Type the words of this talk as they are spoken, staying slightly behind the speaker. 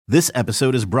This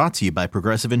episode is brought to you by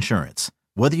Progressive Insurance.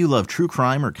 Whether you love true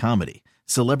crime or comedy,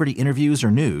 celebrity interviews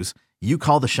or news, you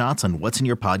call the shots on what's in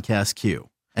your podcast queue.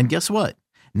 And guess what?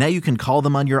 Now you can call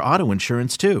them on your auto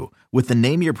insurance too with the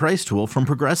Name Your Price tool from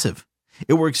Progressive.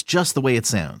 It works just the way it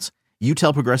sounds. You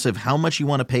tell Progressive how much you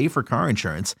want to pay for car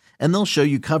insurance, and they'll show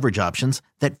you coverage options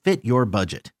that fit your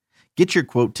budget. Get your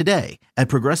quote today at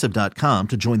Progressive.com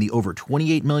to join the over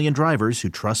 28 million drivers who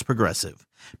trust Progressive.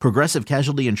 Progressive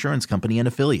Casualty Insurance Company and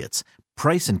Affiliates.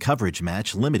 Price and coverage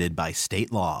match limited by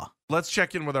state law. Let's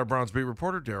check in with our Browns beat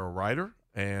reporter, Daryl Ryder.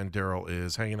 And Daryl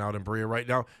is hanging out in Berea right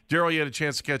now. Daryl, you had a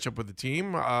chance to catch up with the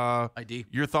team. I did.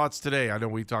 Your thoughts today? I know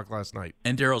we talked last night.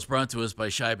 And Daryl's brought to us by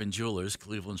Scheibin Jewelers,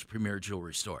 Cleveland's premier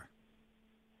jewelry store.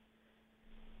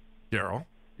 Daryl,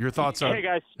 your thoughts on... Hey,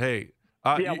 guys. Hey.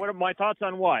 What are my thoughts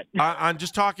on what? I'm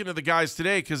just talking to the guys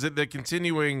today because the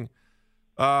continuing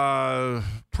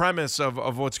premise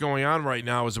of what's going on right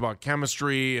now is about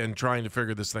chemistry and trying to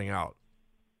figure this thing out.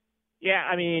 Yeah,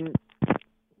 I mean,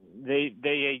 they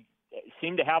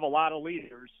seem to have a lot of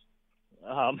leaders,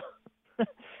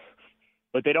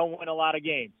 but they don't win a lot of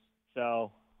games.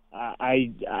 So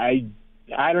I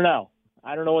don't know.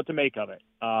 I don't know what to make of it.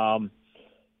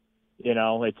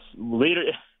 It's leader.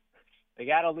 They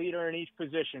got a leader in each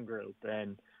position group,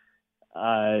 and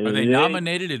are they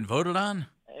nominated and voted on?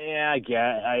 Yeah, I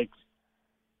guess.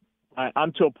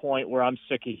 I'm to a point where I'm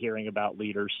sick of hearing about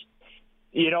leaders.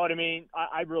 You know what I mean?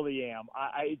 I really am.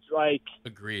 It's like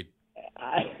agreed.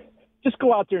 Just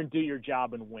go out there and do your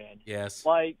job and win. Yes.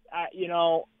 I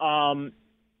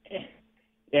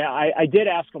did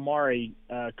ask Amari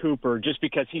Cooper just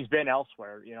because he's been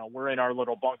elsewhere. You know, we're in our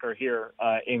little bunker here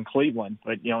in Cleveland,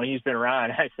 but, he's been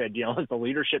around. I said, is the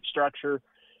leadership structure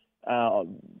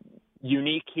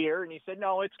unique here? And he said,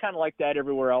 no, it's kind of like that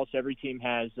everywhere else. Every team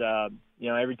has,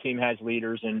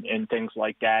 leaders and things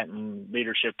like that, and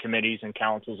leadership committees and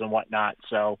councils and whatnot.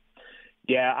 So,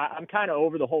 yeah, I'm kind of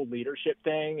over the whole leadership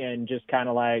thing and just kind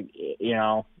of like,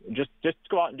 just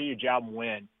go out and do your job and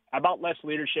win. How about less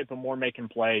leadership and more making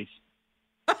plays?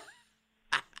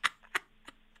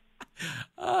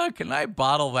 Can I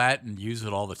bottle that and use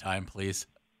it all the time, please?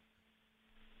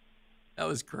 That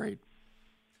was great.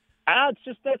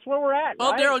 That's where we're at.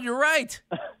 Well, right? Daryl, you're right.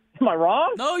 Am I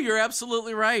wrong? No, you're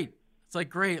absolutely right. It's like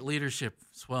great leadership.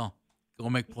 Swell. Go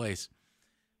make plays.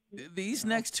 These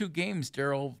next two games,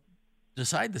 Daryl,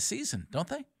 decide the season, don't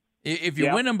they? If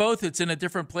you win them both, it's in a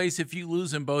different place. If you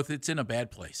lose them both, it's in a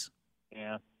bad place.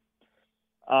 Yeah.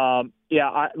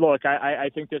 I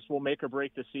think this will make or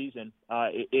break the season.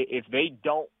 If they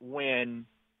don't win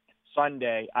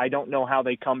Sunday, I don't know how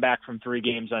they come back from 3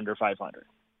 games under 500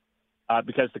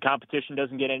 because the competition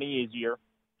doesn't get any easier.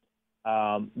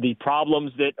 The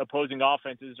problems that opposing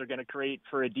offenses are going to create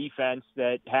for a defense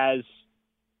that has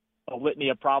a litany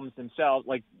of problems themselves,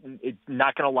 like it's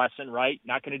not going to lessen, right?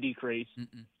 Not going to decrease.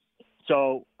 Mm-mm.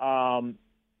 So,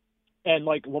 and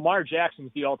like Lamar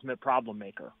Jackson's the ultimate problem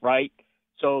maker, right?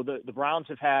 So the Browns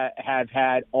have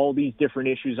had all these different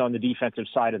issues on the defensive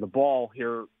side of the ball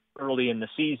here early in the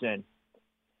season,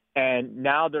 and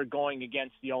now they're going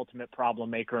against the ultimate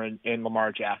problem maker in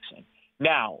Lamar Jackson.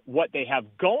 Now, what they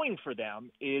have going for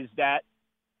them is that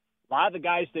a lot of the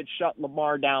guys that shut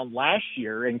Lamar down last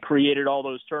year and created all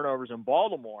those turnovers in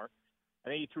Baltimore, I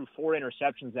think he threw 4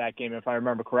 interceptions that game, if I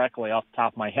remember correctly off the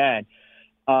top of my head,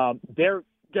 they're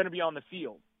going to be on the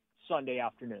field Sunday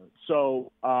afternoon.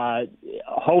 So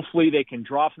hopefully they can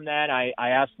draw from that. I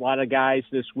asked a lot of guys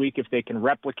this week if they can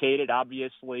replicate it.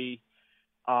 Obviously,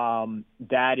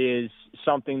 that is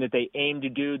something that they aim to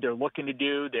do. They're looking to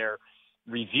do. They're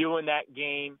reviewing that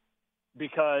game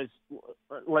because,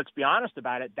 let's be honest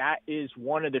about it, that is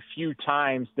one of the few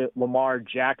times that Lamar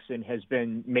Jackson has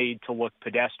been made to look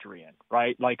pedestrian,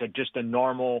 right? Like just a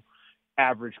normal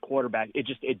average quarterback.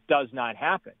 It does not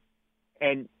happen.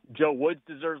 And Joe Woods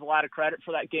deserves a lot of credit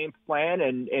for that game plan,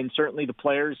 and certainly the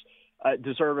players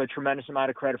deserve a tremendous amount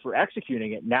of credit for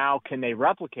executing it. Now, can they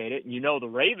replicate it? And the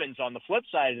Ravens, on the flip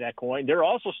side of that coin, they're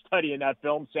also studying that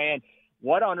film saying,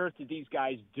 what on earth did these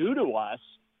guys do to us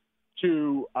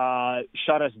to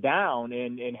shut us down,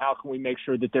 and how can we make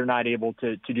sure that they're not able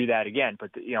to do that again?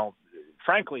 But,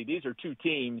 frankly, these are two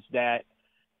teams that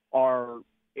are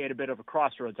at a bit of a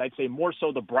crossroads. I'd say more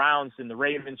so the Browns than the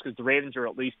Ravens because the Ravens are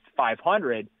at least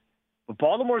 500. But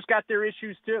Baltimore's got their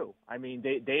issues too. I mean,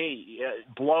 they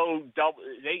blow double.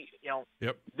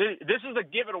 Yep. This is a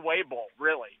give it away bowl,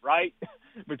 really, right?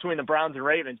 Between the Browns and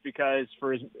Ravens, because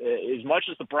for as much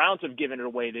as the Browns have given it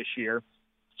away this year,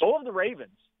 so have the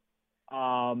Ravens.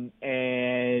 So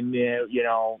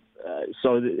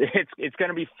it's going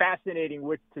to be fascinating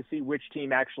to see which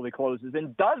team actually closes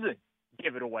and doesn't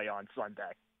give it away on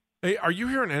Sunday. Hey, are you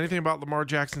hearing anything about Lamar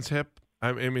Jackson's hip?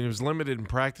 I mean, it was limited in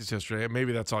practice yesterday.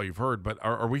 Maybe that's all you've heard, but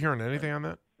are we hearing anything on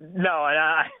that? No, and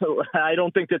I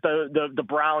don't think that the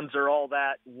Browns are all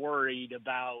that worried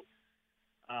about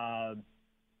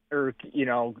or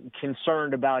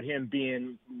concerned about him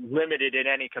being limited in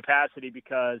any capacity,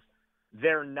 because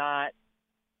they're not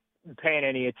paying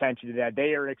any attention to that.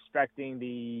 They are expecting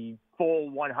the full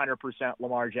 100%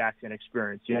 Lamar Jackson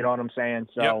experience. You know what I'm saying?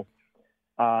 So. Yep.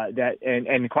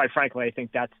 And quite frankly, I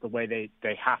think that's the way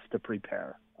they have to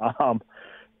prepare.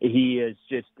 He is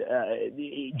just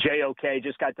JOK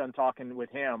just got done talking with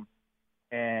him,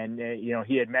 and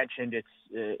he had mentioned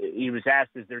he was asked,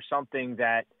 is there something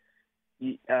that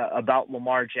about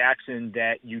Lamar Jackson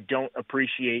that you don't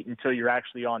appreciate until you're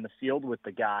actually on the field with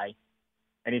the guy?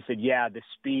 And he said, yeah, the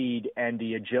speed and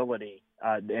the agility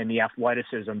and the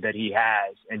athleticism that he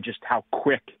has, and just how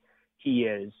quick he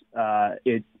is.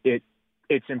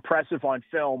 It's impressive on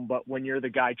film, but when you're the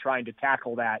guy trying to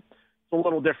tackle that, it's a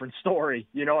little different story.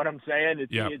 You know what I'm saying?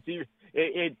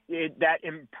 That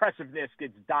impressiveness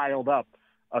gets dialed up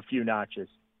a few notches.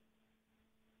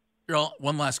 Earl,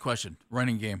 one last question.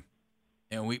 Running game.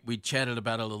 And we chatted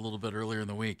about it a little bit earlier in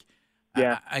the week.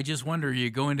 Yeah. I just wonder,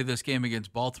 you go into this game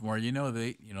against Baltimore,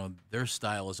 their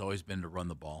style has always been to run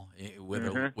the ball,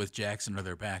 whether with Jackson or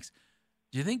their backs.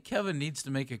 Do you think Kevin needs to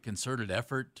make a concerted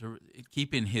effort to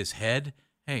keep in his head,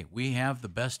 hey, we have the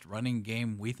best running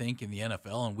game, we think, in the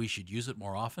NFL, and we should use it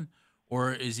more often?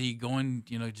 Or is he going,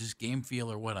 just game feel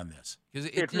or what on this? Because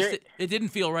it didn't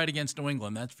feel right against New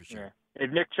England, that's for sure. Yeah.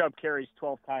 If Nick Chubb carries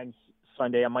 12 times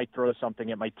Sunday, I might throw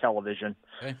something at my television.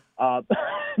 Okay.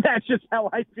 That's just how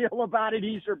I feel about it.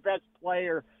 He's your best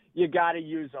player. You got to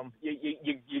use him.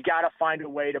 You got to find a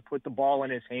way to put the ball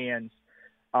in his hands.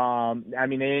 They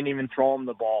didn't even throw him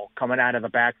the ball coming out of the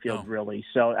backfield, really.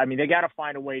 So, they got to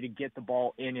find a way to get the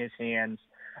ball in his hands.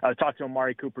 I talked to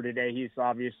Amari Cooper today. He's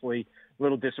obviously a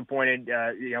little disappointed.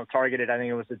 Targeted, I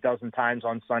think it was a dozen times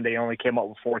on Sunday. Only came up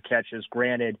with 4 catches.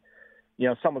 Granted,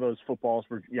 some of those footballs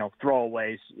were,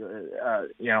 throwaways,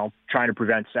 trying to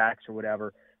prevent sacks or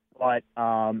whatever. But,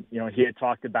 he had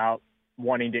talked about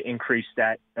wanting to increase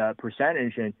that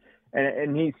percentage.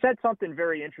 And he said something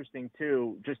very interesting,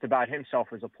 too, just about himself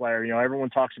as a player. Everyone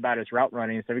talks about his route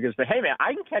running and stuff. He goes, but, hey, man,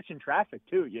 I can catch in traffic,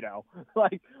 too,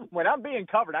 Like, when I'm being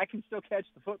covered, I can still catch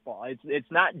the football. It's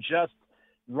not just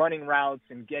running routes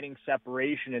and getting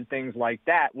separation and things like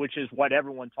that, which is what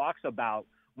everyone talks about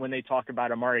when they talk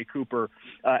about Amari Cooper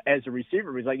as a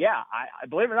receiver. He's like, yeah, I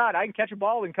believe it or not, I can catch a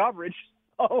ball in coverage.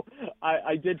 So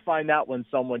I did find that one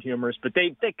somewhat humorous, but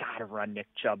they got to run Nick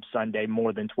Chubb Sunday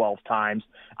more than 12 times.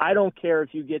 I don't care if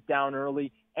you get down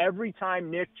early. Every time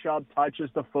Nick Chubb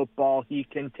touches the football, he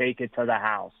can take it to the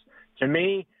house. To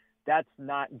me, that's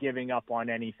not giving up on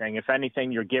anything. If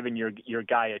anything, you're giving your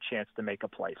guy a chance to make a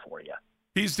play for you.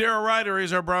 He's Daryl Ryder.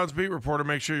 He's our Browns beat reporter.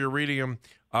 Make sure you're reading him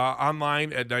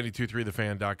online at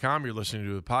 923thefan.com. You're listening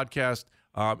to the podcast.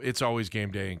 It's always game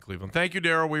day in Cleveland. Thank you,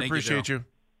 Daryl. We appreciate you.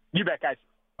 You bet, guys.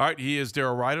 All right, he is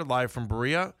Daryl Ryder, live from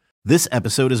Berea. This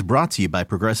episode is brought to you by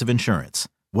Progressive Insurance.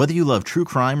 Whether you love true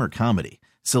crime or comedy,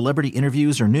 celebrity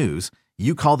interviews or news,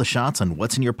 you call the shots on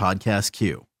what's in your podcast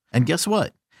queue. And guess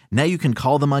what? Now you can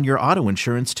call them on your auto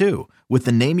insurance, too, with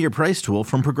the Name Your Price tool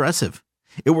from Progressive.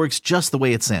 It works just the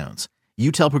way it sounds.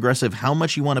 You tell Progressive how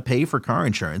much you want to pay for car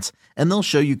insurance, and they'll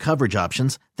show you coverage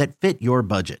options that fit your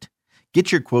budget.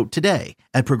 Get your quote today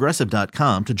at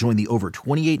Progressive.com to join the over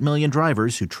 28 million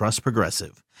drivers who trust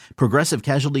Progressive. Progressive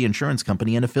Casualty Insurance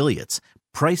Company and Affiliates.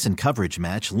 Price and coverage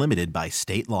match limited by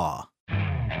state law.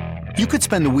 You could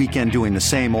spend the weekend doing the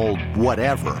same old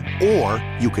whatever, or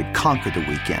you could conquer the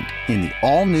weekend in the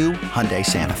all-new Hyundai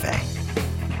Santa Fe.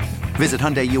 Visit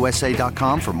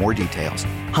HyundaiUSA.com for more details.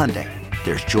 Hyundai,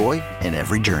 there's joy in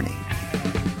every journey.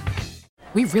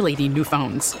 We really need new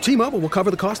phones. T-Mobile will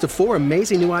cover the cost of 4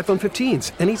 amazing new iPhone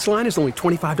 15s, and each line is only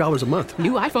 $25 a month.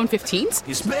 New iPhone 15s?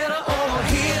 It's better over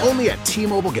here. Only at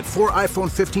T-Mobile, get 4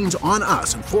 iPhone 15s on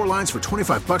us and 4 lines for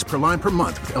 $25 per line per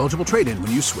month with eligible trade-in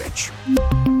when you switch.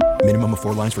 Minimum of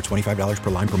 4 lines for $25 per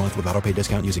line per month with autopay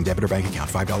discount using debit or bank account.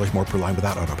 $5 more per line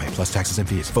without autopay, plus taxes and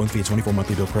fees. Phone fee at 24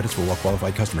 monthly bill credits for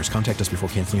well-qualified customers. Contact us before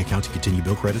canceling account to continue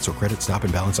bill credits or credit stop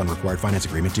and balance on required finance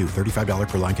agreement due. $35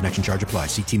 per line connection charge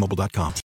applies. See T-Mobile.com.